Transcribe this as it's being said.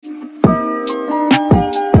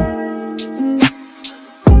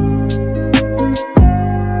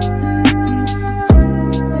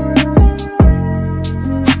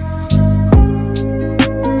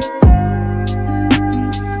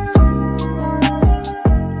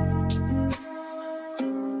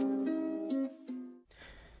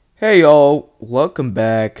Hey y'all, welcome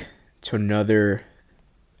back to another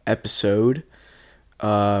episode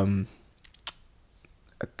um,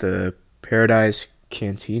 at the Paradise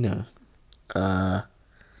Cantina. Uh,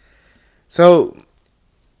 so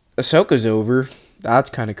Ahsoka's over.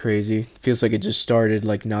 That's kind of crazy. Feels like it just started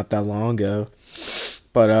like not that long ago,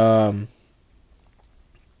 but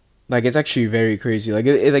like it's actually very crazy.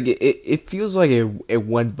 It feels like it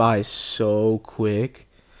went by so quick,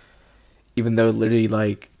 even though it literally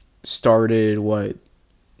like started what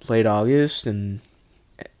late August and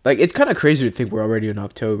like it's kind of crazy to think we're already in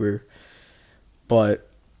October, but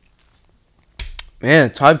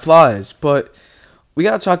man, time flies. But we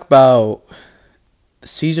gotta talk about the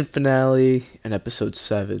season finale and episode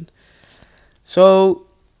 7. So,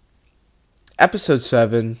 episode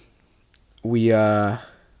 7, we we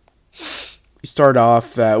start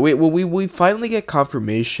off that we finally get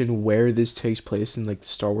confirmation where this takes place in like the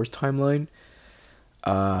Star Wars timeline.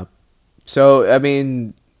 Uh, so I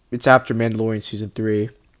mean, it's after Mandalorian season 3,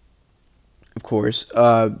 of course.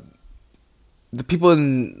 The people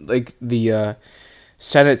in like the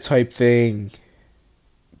Senate type thing,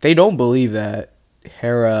 they don't believe that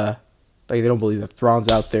Hera, like they don't believe that Thrawn's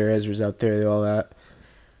out there, Ezra's out there, all that.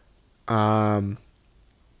 Um,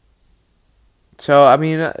 so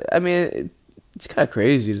it's kind of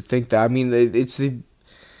crazy to think that. I mean, it's the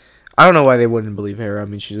I don't know why they wouldn't believe Hera. I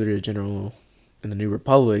mean, she's literally a general in the New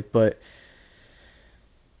Republic, but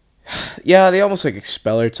yeah, they almost like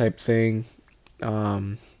expel her type thing.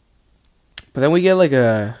 Um, but then we get like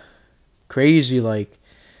a crazy like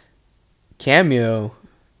cameo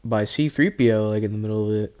by C-3PO like in the middle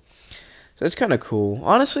of it. So it's kind of cool.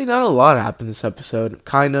 Honestly, not a lot happened this episode.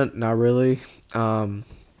 Kinda, not really.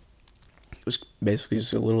 It was basically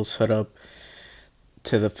just a little setup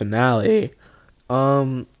to the finale.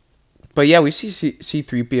 Um, but yeah, we see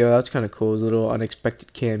C-3PO. That's kind of cool. It was a little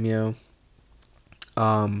unexpected cameo.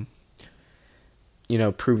 Um,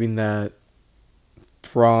 proving that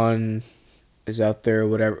Thrawn is out there or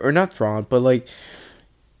whatever. Or not Thrawn, but like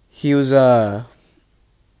he was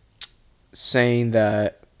saying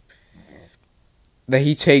that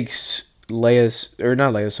he takes Leia's, or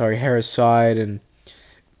not Leia, sorry, Hera's side, and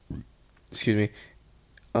excuse me,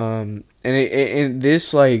 and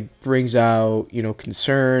this like brings out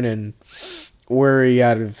concern and worry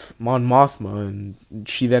out of Mon Mothma, and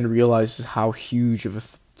she then realizes how huge of a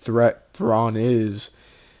threat Thrawn is,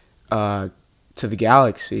 to the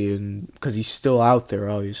galaxy, and because he's still out there,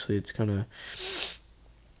 obviously it's kind of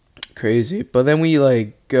crazy. But then we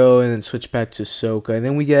like go and then switch back to Ahsoka, and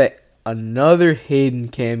then we get another hidden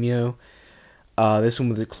cameo. This one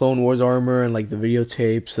with the Clone Wars armor and like the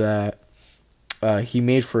videotapes that he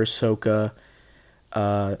made for Ahsoka.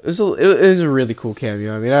 It was a really cool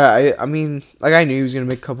cameo. I mean, I mean, like I knew he was gonna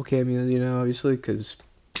make a couple cameos, obviously, because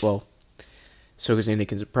well, Ahsoka's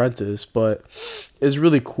Anakin's apprentice. But it was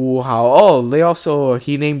really cool how they also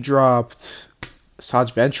he name dropped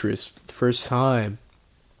Asajj Ventress for the first time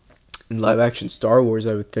in live action Star Wars.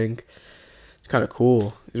 I would think it's kind of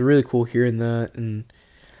cool. It was really cool hearing that, and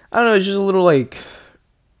I don't know, it's just a little like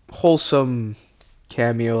wholesome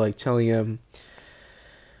cameo, like telling him,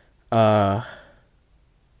 uh,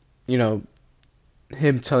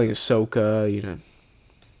 him telling Ahsoka,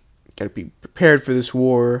 gotta be prepared for this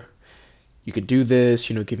war. You could do this,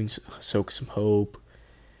 giving Ahsoka some hope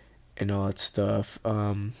and all that stuff.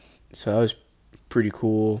 So that was pretty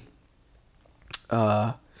cool.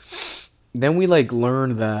 Then we like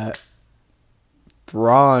learn that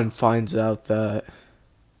Thrawn finds out that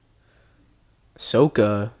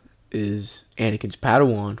Ahsoka is Anakin's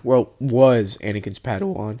Padawan. Well, was Anakin's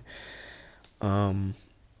Padawan. I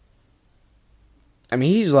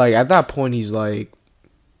mean, he's like, at that point, he's like,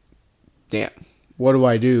 damn, what do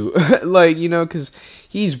I do? Like, because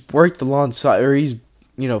he's worked alongside, or he's,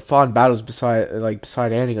 fought in battles beside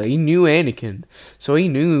Anakin. He knew Anakin, so he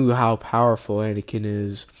knew how powerful Anakin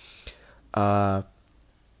is, and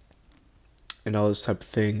all those type of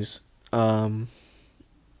things. So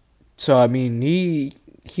I mean, he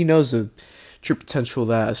knows the true potential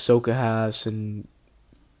that Ahsoka has, and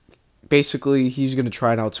basically he's gonna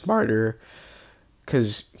try and outsmart her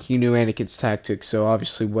because he knew Anakin's tactics. So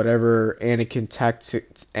obviously, whatever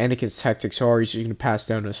Anakin's tactics are, he's gonna pass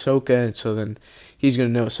down to Ahsoka, and so then he's gonna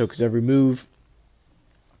know Ahsoka's every move,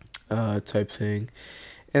 type thing.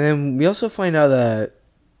 And then we also find out that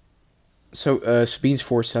Sabine's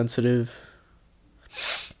force sensitive.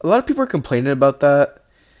 A lot of people are complaining about that.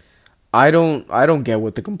 I don't get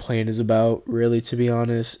what the complaint is about, really, to be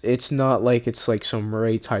honest. It's not like it's like some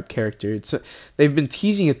Rey type character. They've been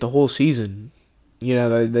teasing it the whole season.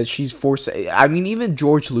 That she's forced. I mean, even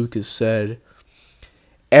George Lucas said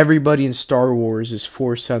everybody in Star Wars is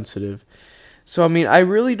Force sensitive. So I mean, I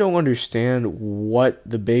really don't understand what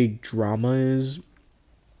the big drama is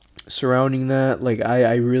surrounding that. Like,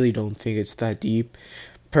 I really don't think it's that deep.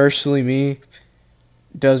 Personally, me,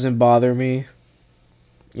 doesn't bother me.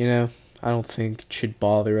 You know, I don't think it should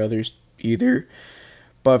bother others either.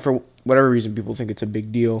 But for whatever reason, people think it's a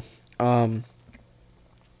big deal.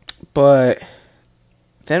 But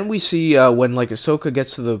then we see when like Ahsoka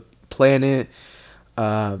gets to the planet,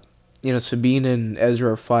 uh, Sabine and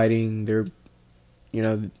Ezra are fighting. They're,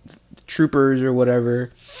 the troopers or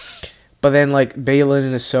whatever. But then like Baylan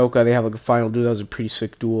and Ahsoka, they have like a final duel. That was a pretty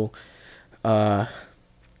sick duel. And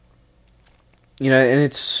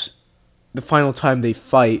it's the final time they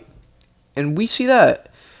fight, and we see that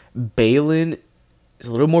Baylan is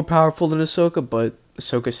a little more powerful than Ahsoka, but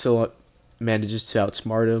Ahsoka still manages to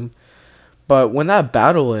outsmart him. But when that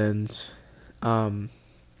battle ends, you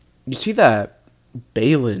see that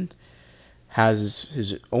Baylan has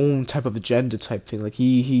his own type of agenda type thing. Like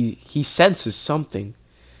he senses something,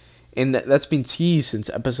 and that's been teased since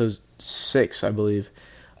episode 6, I believe.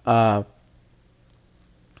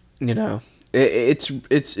 It's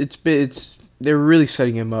they're really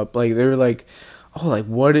setting him up. Like they're like, oh, like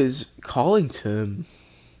what is calling to him,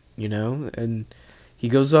 and he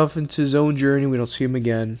goes off into his own journey. We don't see him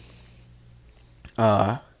again.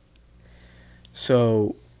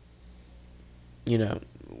 So, we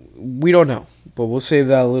don't know, but we'll save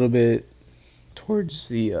that a little bit towards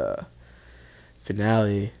the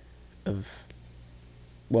finale of,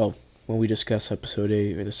 well, when we discuss episode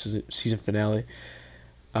 8 or the season finale.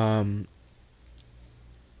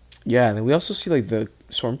 Yeah, and then we also see like the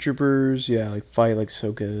stormtroopers, like fight like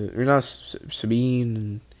Ahsoka, or not Sabine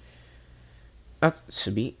and not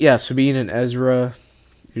Sabine, Sabine and Ezra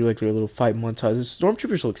do like their little fight montage. The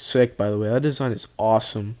stormtroopers look sick, by the way. That design is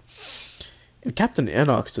awesome, and Captain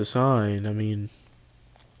Enoch's design, I mean,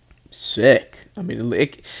 sick. I mean,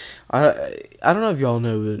 I don't know if y'all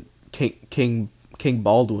know who King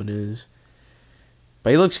Baldwin is,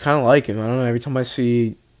 but he looks kind of like him. I don't know. Every time I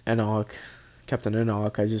see Enoch, Captain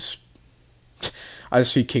Enoch, I just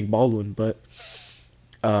see King Baldwin. But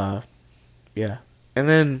yeah, and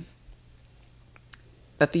then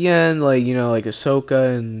at the end, like like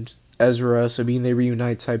Ahsoka and Ezra, Sabine, they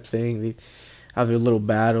reunite type thing. They have their little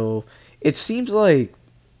battle. It seems like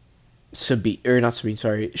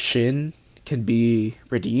Shin can be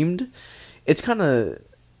redeemed. It's kind of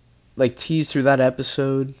like teased through that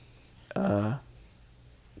episode,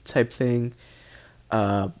 type thing.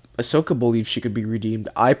 Ahsoka believes she could be redeemed.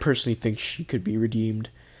 I personally think she could be redeemed.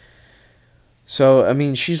 So I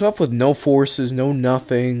mean, she's left with no forces, no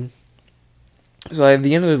nothing. So at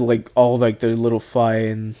the end of all the little fight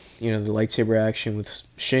and the lightsaber action with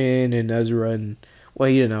Shin and Ezra and, well,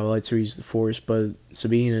 he didn't have a lightsaber, use the Force, but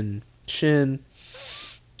Sabine and Shin,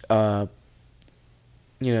 I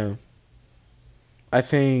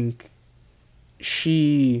think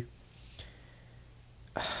she,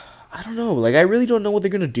 I don't know, like I really don't know what they're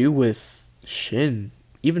gonna do with Shin,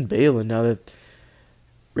 even Baylan, now that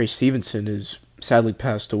Ray Stevenson is sadly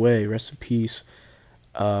passed away. Rest in peace.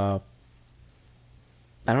 I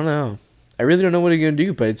don't know. I really don't know what they're gonna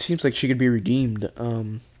do, but it seems like she could be redeemed.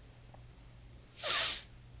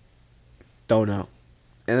 Don't know.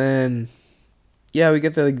 And then, we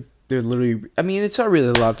get they're literally. I mean, it's not really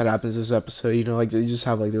a lot that happens this episode. Like they just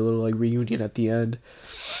have like their little reunion at the end.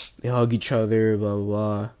 They hug each other, blah blah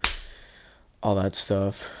blah, all that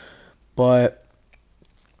stuff. But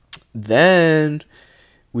then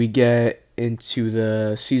we get into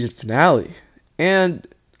the season finale, and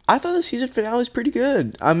I thought the season finale was pretty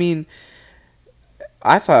good. I mean,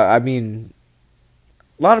 a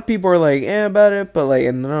lot of people are like, about it, but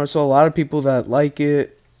and then I saw a lot of people that like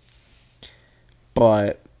it.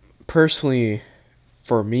 But personally,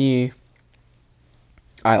 for me,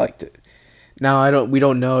 I liked it. Now we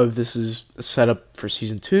don't know if this is a setup for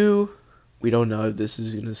season 2. We don't know if this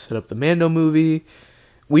is gonna set up the Mando movie.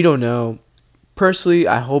 We don't know. Personally,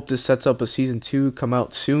 I hope this sets up a season 2 come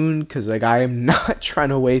out soon, because I am not trying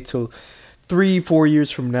to wait till 3-4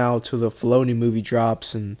 years from now till the Filoni movie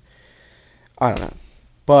drops, and I don't know.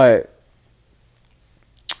 But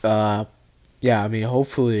I mean,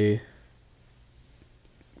 hopefully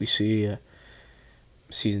we see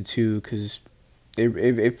season 2, because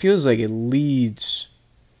it feels like it leads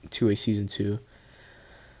to a season 2.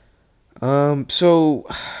 So,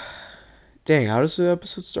 dang, how does the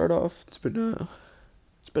episode start off? It's been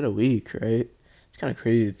a week, right? It's kind of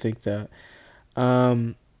crazy to think that.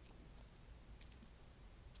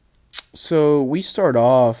 So we start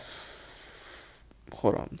off.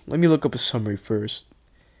 Hold on, let me look up a summary first,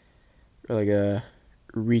 or like a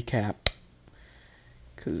recap.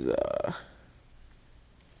 Cause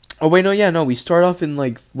oh wait, no, yeah, no, we start off in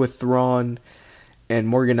like with Thrawn and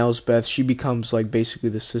Morgan Elsbeth. She becomes like basically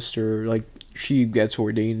the sister. Like she gets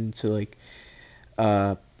ordained to like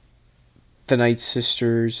uh the Night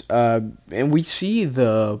Sisters. And we see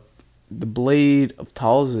the blade of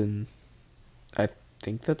Talzin. I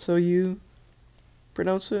think that's how you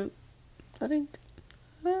pronounce it. I think.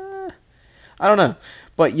 I don't know,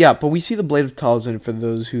 but yeah, but we see the blade of Talzin. For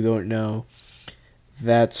those who don't know,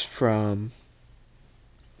 that's from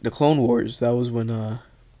the Clone Wars. That was when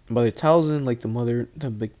Mother Talzin, like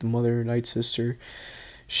the mother Night Sister,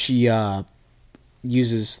 she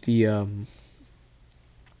uses the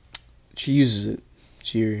she uses it.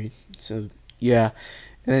 So yeah,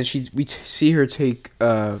 and then we see her take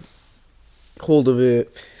hold of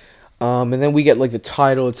it, and then we get like the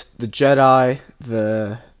title. It's the Jedi,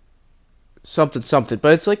 the something something,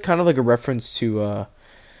 but it's like kind of like a reference to oh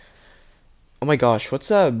my gosh, what's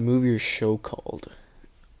that movie or show called?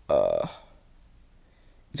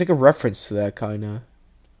 It's like a reference to that kind of.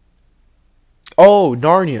 Oh,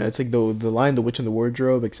 Narnia. It's like the Lion, the Witch, and the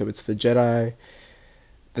Wardrobe, except it's the Jedi,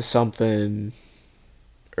 the something,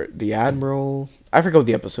 or the Admiral. I forget what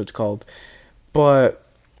the episode's called, but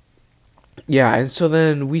yeah. And so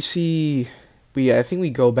then I think we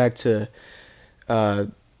go back to uh,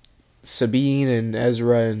 Sabine and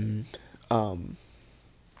Ezra and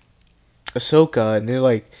Ahsoka, and they're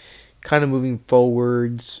like kind of moving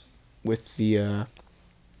forwards with the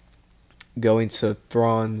going to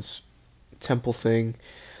Thrawn's temple thing.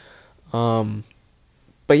 But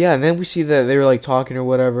yeah, and then we see that they were like talking or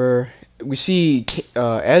whatever. We see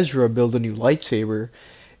Ezra build a new lightsaber,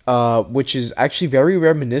 which is actually very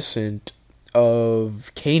reminiscent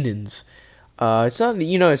of Kanan's. It's not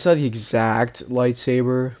it's not the exact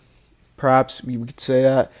lightsaber, perhaps we could say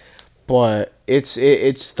that, but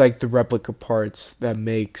it's like the replica parts that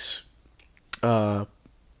makes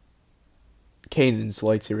Kanan's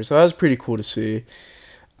lightsaber. So that was pretty cool to see.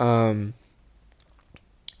 Really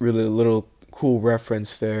a little cool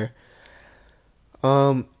reference there.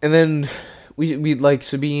 And then we like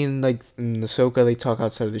Sabine, like and Ahsoka, they talk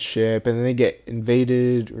outside of the ship, and then they get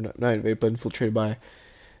invaded, or not invaded, but infiltrated by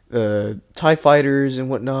the TIE fighters and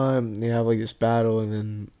whatnot. And they have like this battle, and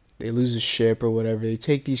then they lose the ship or whatever. They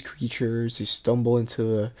take these creatures, they stumble into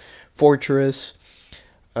the fortress.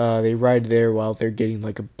 They ride there while they're getting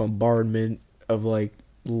like a bombardment of like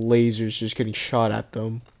lasers just getting shot at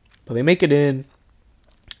them. But they make it in.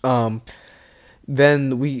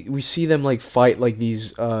 Then we see them like fight like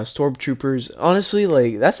these stormtroopers. Honestly,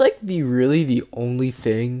 like that's like the only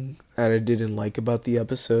thing that I didn't like about the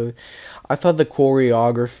episode. I thought the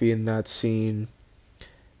choreography in that scene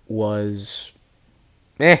was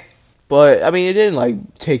but I mean it didn't like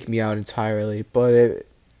take me out entirely, but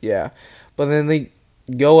yeah. But then they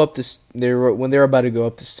go up this when they're about to go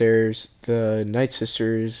up the stairs, the Night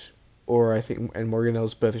Sisters, or I think and Morgan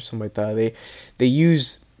Elsbeth or something like that, they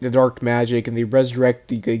use the dark magic and they resurrect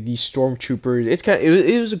these stormtroopers. It's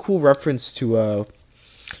it was a cool reference to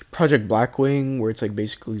Project Blackwing, where it's like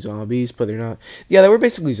basically zombies, but they're not. Yeah, they were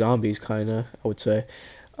basically zombies, kind of, I would say.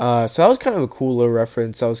 So that was kind of a cool little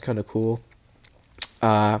reference. That was kind of cool.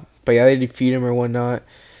 But yeah, they defeat him or whatnot,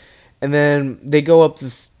 and then they go up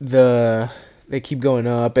they keep going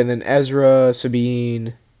up, and then Ezra,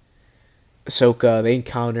 Sabine, Ahsoka, they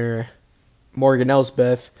encounter Morgan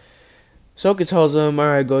Elsbeth. Ahsoka tells them,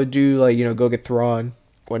 "Alright, go do go get Thrawn,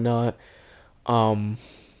 whatnot." And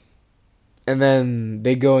then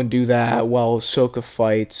they go and do that while Ahsoka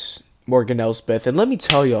fights Morgan Elsbeth. And let me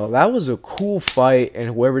tell y'all, that was a cool fight.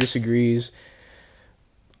 And whoever disagrees,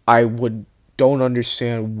 don't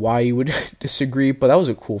understand why you would disagree, but that was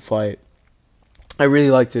a cool fight. I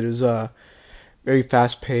really liked it. It was very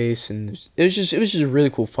fast paced, and it was just a really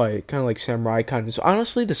cool fight, kind of like samurai kind of. So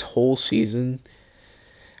honestly, this whole season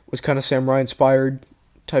was kind of samurai inspired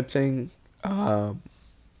type thing. I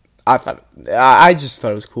just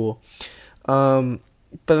thought it was cool. But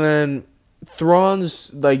then Thrawn's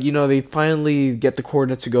they finally get the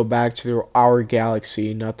coordinates to go back to our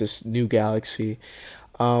galaxy, not this new galaxy.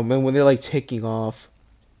 And when they're like taking off,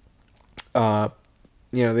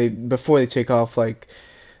 before they take off, like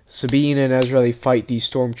Sabine and Ezra, they fight these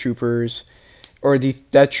stormtroopers or the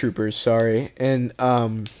Death Troopers, sorry, and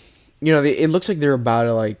it looks like they're about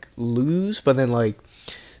to like lose, but then like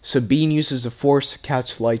Sabine uses the Force to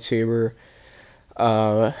catch the lightsaber.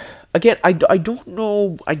 Again, I don't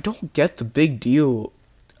know. I don't get the big deal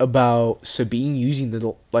about Sabine using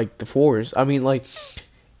the Force. I mean, like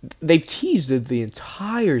they've teased it the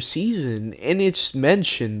entire season, and it's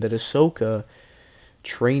mentioned that Ahsoka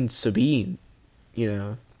trained Sabine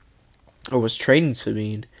or was training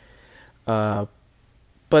Sabine. Uh,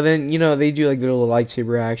 but then they do like the little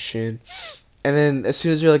lightsaber action, and then as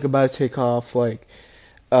soon as they're like about to take off,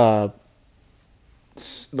 uh,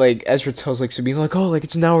 like Ezra tells like Sabine like, oh, like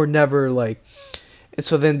it's now or never, like. And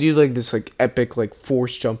so then do like this like epic like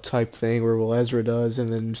force jump type thing where Ezra does, and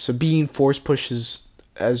then Sabine force pushes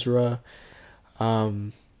Ezra.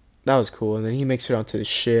 Um, that was cool, and then he makes it onto the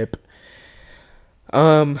ship.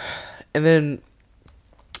 And then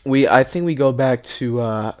I think we go back to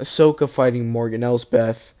Ahsoka fighting Morgan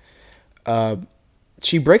Elsbeth. Uh,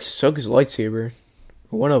 she breaks Ahsoka's lightsaber,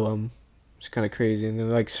 one of them. It's kind of crazy, and they're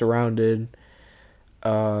like surrounded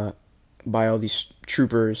by all these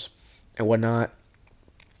troopers and whatnot.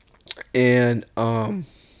 And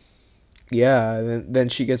yeah, then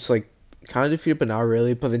she gets like kind of defeated, but not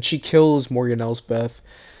really. But then she kills Morgan Elsbeth,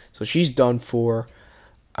 so she's done for.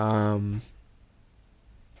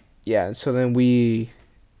 Yeah, so then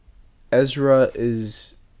Ezra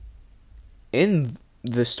is in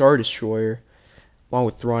the Star Destroyer, along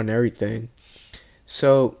with Thrawn and everything.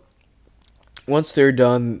 So once they're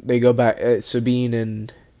done, they go back. Sabine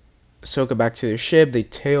and Ahsoka back to their ship. They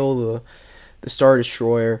tail the Star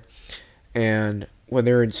Destroyer, and when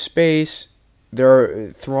they're in space, there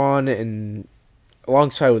are Thrawn and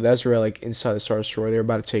alongside with Ezra, like inside the Star Destroyer, they're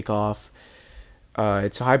about to take off.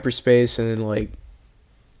 It's a hyperspace, and then like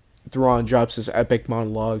Thrawn drops this epic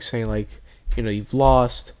monologue saying like, you've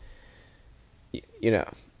lost.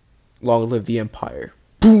 Long live the Empire.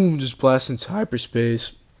 Boom! Just blast into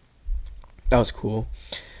hyperspace. That was cool.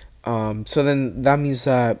 So then that means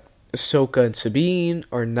that Ahsoka and Sabine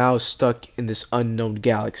are now stuck in this unknown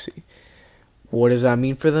galaxy. What does that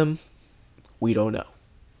mean for them? We don't know.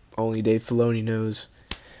 Only Dave Filoni knows.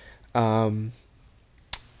 And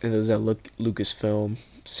those at Lucasfilm.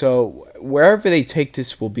 So wherever they take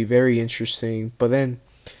this will be very interesting. But then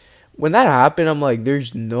when that happened, I'm like,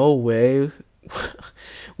 there's no way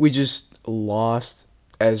we just lost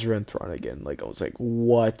Ezra and Thrawn again. Like, I was like,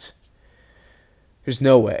 what? There's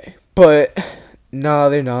no way. But no,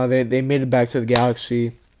 they're not. They made it back to the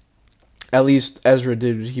galaxy. At least Ezra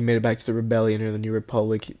did. He made it back to the Rebellion or the New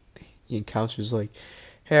Republic. He encounters like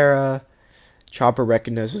Hera. Chopper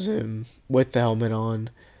recognizes him with the helmet on.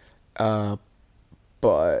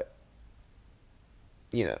 But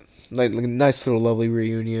like a nice little lovely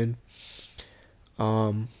reunion.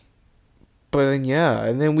 But then yeah,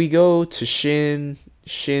 and then we go to Shin.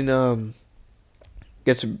 Shin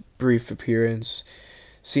gets a brief appearance.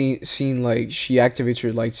 Seeing like she activates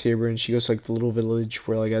her lightsaber and she goes to like the little village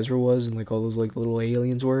where like Ezra was and like all those like little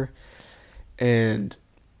aliens were, and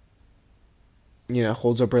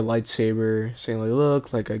holds up her lightsaber saying like,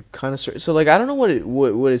 look, like I kind of so like I don't know what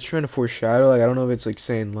it's trying to foreshadow. Like I don't know if it's like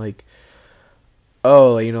saying like,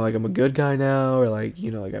 oh, like, like I'm a good guy now, or like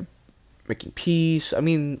like I'm making peace. I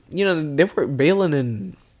mean, they were Balin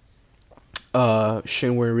and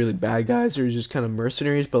Shin weren't really bad guys. They were just kind of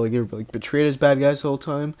mercenaries, but like they were like betrayed as bad guys the whole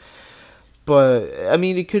time. But I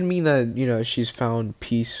mean, it could mean that she's found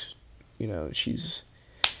peace. She's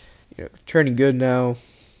turning good now.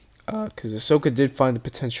 Because Ahsoka did find the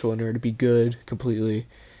potential in her to be good completely.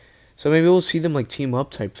 So maybe we'll see them like team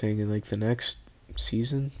up type thing in like the next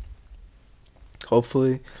season.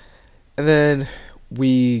 Hopefully. And then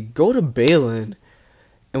we go to Balin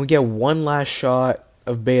and we get one last shot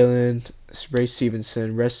of Balin, Ray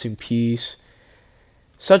Stevenson, rest in peace.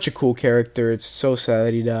 Such a cool character. It's so sad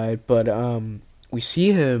that he died, but we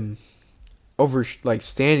see him over like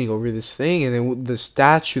standing over this thing, and then the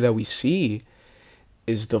statue that we see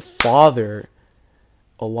is the father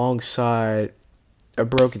alongside a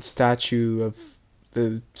broken statue of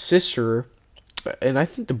the sister, and I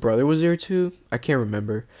think the brother was there too. I can't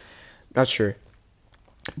remember. Not sure.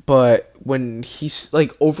 But when he's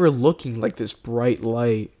like overlooking like this bright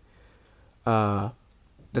light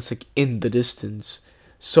that's like in the distance.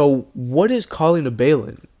 So what is calling to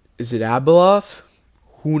Balin? Is it Abeloth?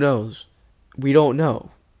 Who knows? We don't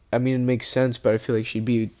know. I mean, it makes sense, but I feel like she'd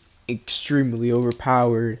be extremely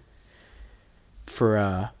overpowered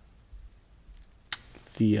for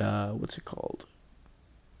the what's it called?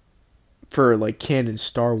 For like canon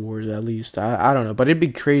Star Wars at least. I don't know, but it'd be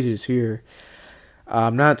crazy to see her.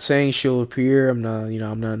 I'm not saying she'll appear. I'm not, I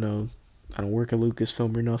don't work at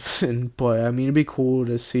Lucasfilm or nothing. But I mean, it'd be cool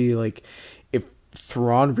to see like if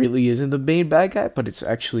Thrawn really isn't the main bad guy, but it's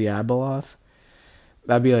actually Abeloth.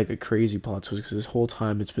 That'd be like a crazy plot twist because this whole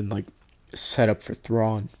time it's been like set up for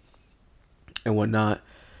Thrawn and whatnot.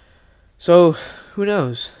 So who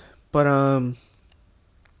knows? But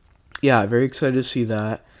yeah, very excited to see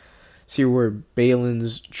that. See where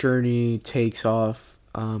Balin's journey takes off.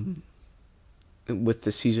 with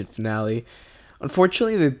the season finale.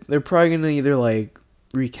 Unfortunately, they're probably gonna either like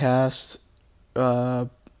recast or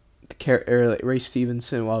like Ray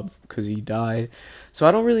Stevenson, well, because he died. So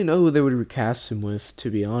I don't really know who they would recast him with, to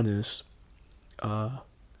be honest. Uh,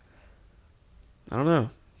 I don't know.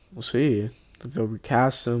 We'll see. Like they'll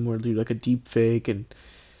recast him or do like a deep fake, and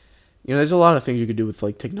there's a lot of things you could do with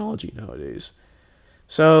like technology nowadays.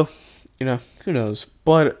 So, who knows?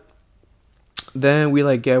 But then we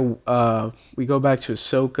like get we go back to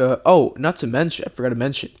Ahsoka. Oh, not to mention, I forgot to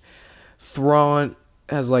mention, Thrawn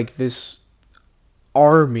has like this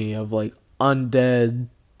army of like undead.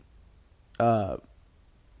 Was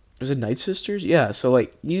it Night Sisters? Yeah. So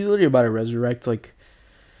like he's literally about to resurrect. Like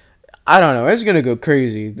I don't know. It's gonna go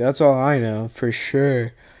crazy. That's all I know for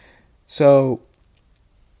sure. So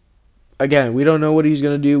again, we don't know what he's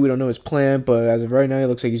gonna do. We don't know his plan. But as of right now, it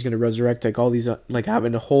looks like he's gonna resurrect like all these like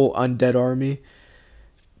having a whole undead army.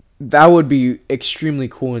 That would be extremely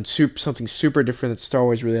cool and something super different that Star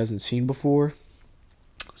Wars really hasn't seen before.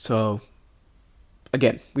 So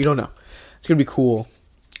again, we don't know. It's gonna be cool.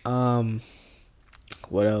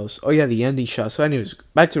 What else? Oh yeah, the ending shot. So anyways,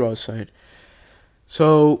 back to what I was saying.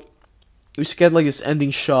 So we just get like this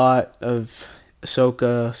ending shot of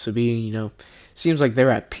Ahsoka, Sabine. Seems like they're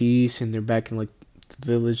at peace and they're back in like the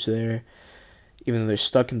village there, even though they're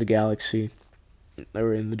stuck in the galaxy. They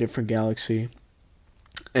were in the different galaxy,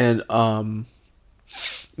 and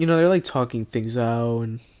they're like talking things out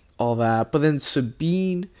and all that. But then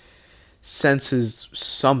Sabine senses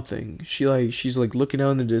something. She's like looking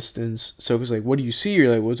out in the distance. Ahsoka's like, "What do you see?"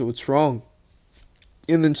 You're like, "What's wrong?"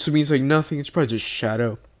 And then Sabine's like, "Nothing. It's probably just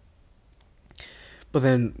shadow." But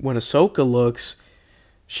then when Ahsoka looks,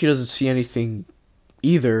 she doesn't see anything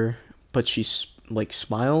either. But she like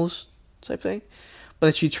smiles type thing. But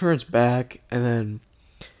then she turns back, and then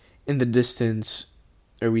in the distance,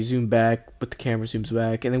 or we zoom back, but the camera zooms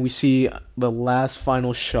back, and then we see the last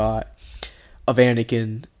final shot of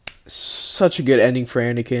Anakin. Such a good ending for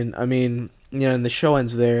Anakin. I mean, and the show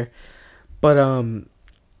ends there, but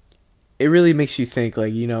it really makes you think.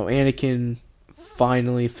 Like, Anakin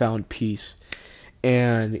finally found peace,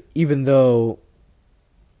 and even though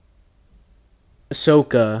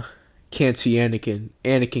Ahsoka can't see Anakin,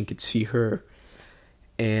 Anakin could see her,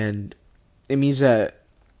 and it means that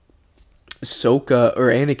Ahsoka or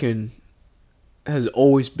Anakin has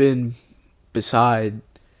always been beside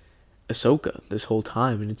Ahsoka this whole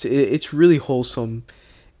time, and it's really wholesome.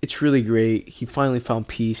 It's really great. He finally found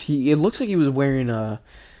peace. It looks like he was wearing a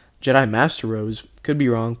Jedi Master robes. Could be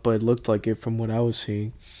wrong, but it looked like it from what I was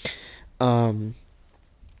seeing. So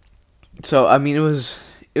I mean, it was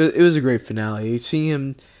a great finale. Seeing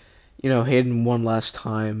him, hit him one last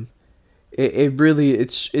time. It really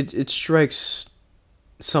it strikes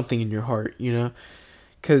something in your heart,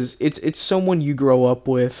 because it's someone you grow up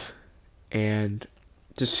with, and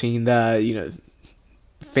just seeing that,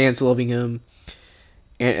 fans loving him,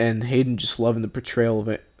 and Hayden just loving the portrayal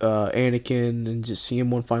of Anakin, and just seeing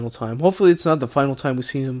him one final time. Hopefully it's not the final time we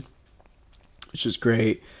see him. It's just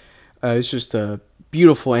great. It's just a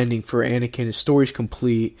beautiful ending for Anakin. His story's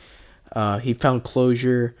complete. He found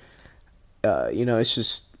closure. It's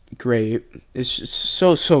just great. It's just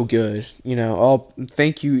so good. All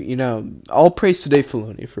thank you. All praise to Dave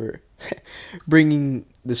Filoni for bringing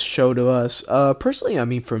this show to us. Personally, I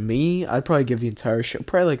mean, for me, I'd probably give the entire show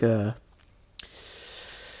probably like a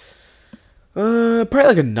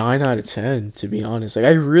 9 out of 10, to be honest. Like,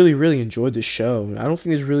 I really, really enjoyed this show. I don't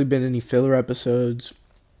think there's really been any filler episodes.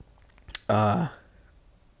 I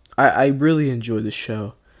really enjoyed the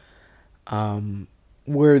show.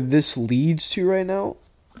 Where this leads to right now,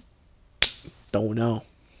 don't know.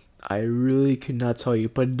 I really could not tell you,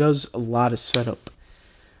 but it does a lot of setup.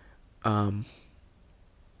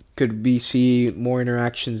 Could we see more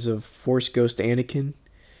interactions of Force Ghost Anakin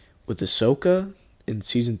with Ahsoka in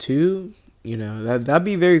season 2? That'd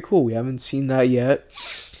be very cool. We haven't seen that yet.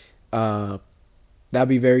 That'd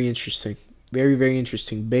be very interesting. Very, very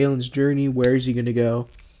interesting. Balin's journey, where is he going to go?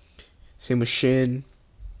 Same with Shin.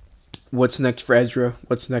 What's next for Ezra?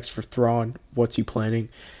 What's next for Thrawn? What's he planning?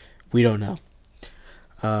 We don't know.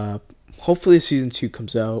 Hopefully season 2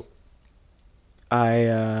 comes out.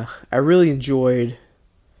 I really enjoyed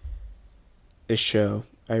this show.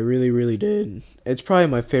 I really, really did. It's probably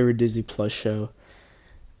my favorite Disney Plus show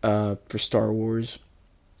for Star Wars.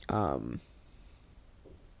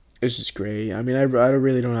 It's just great. I mean, I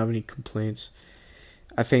really don't have any complaints.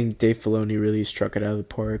 I think Dave Filoni really struck it out of the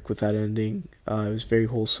park with that ending. It was very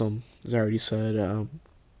wholesome, as I already said.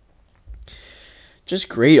 Just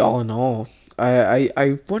great all in all.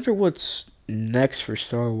 I wonder what's next for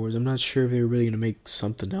Star Wars. I'm not sure if they're really going to make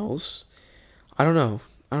something else. I don't know.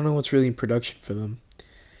 I don't know what's really in production for them.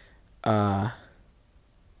 Uh,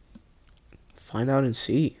 find out and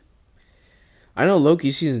see. I know Loki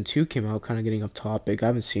season 2 came out, kind of getting off topic. I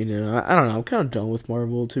haven't seen it. I don't know. I'm kind of done with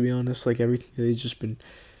Marvel, to be honest. Like, everything they've just been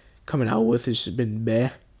coming out with has just been meh.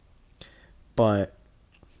 But,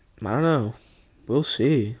 I don't know. We'll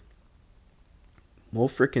see. We'll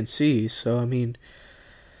freaking see. So, I mean,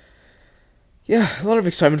 yeah, a lot of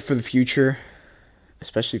excitement for the future,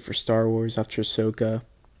 especially for Star Wars after Ahsoka.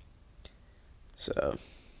 So,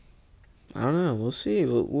 I don't know. We'll see.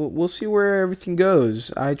 We'll see where everything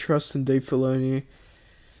goes. I trust in Dave Filoni.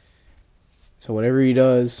 So whatever he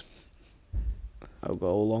does, I'll go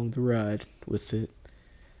along the ride with it.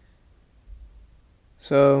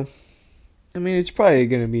 So, I mean, it's probably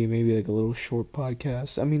going to be maybe like a little short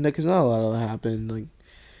podcast. I mean, because not a lot will happen. Like,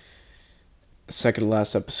 the second to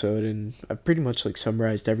last episode, and I've pretty much like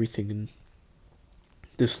summarized everything in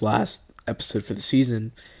this last episode for the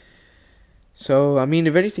season. So, I mean,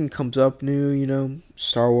 if anything comes up new,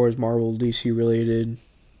 Star Wars, Marvel, DC related,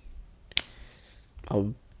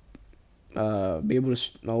 I'll be able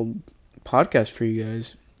to, I'll podcast for you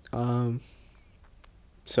guys.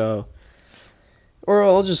 So, or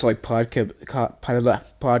I'll just like podcast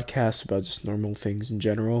about just normal things in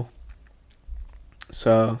general.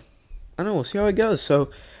 So, I don't know, we'll see how it goes.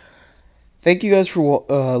 So, thank you guys for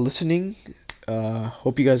listening.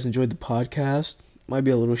 Hope you guys enjoyed the podcast. Might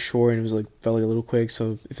be a little short and it was like felt like a little quick,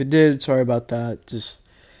 so if it did, sorry about that. Just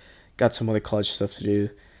got some other college stuff to do.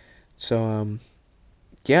 So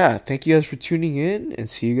yeah, thank you guys for tuning in and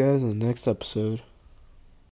see you guys in the next episode.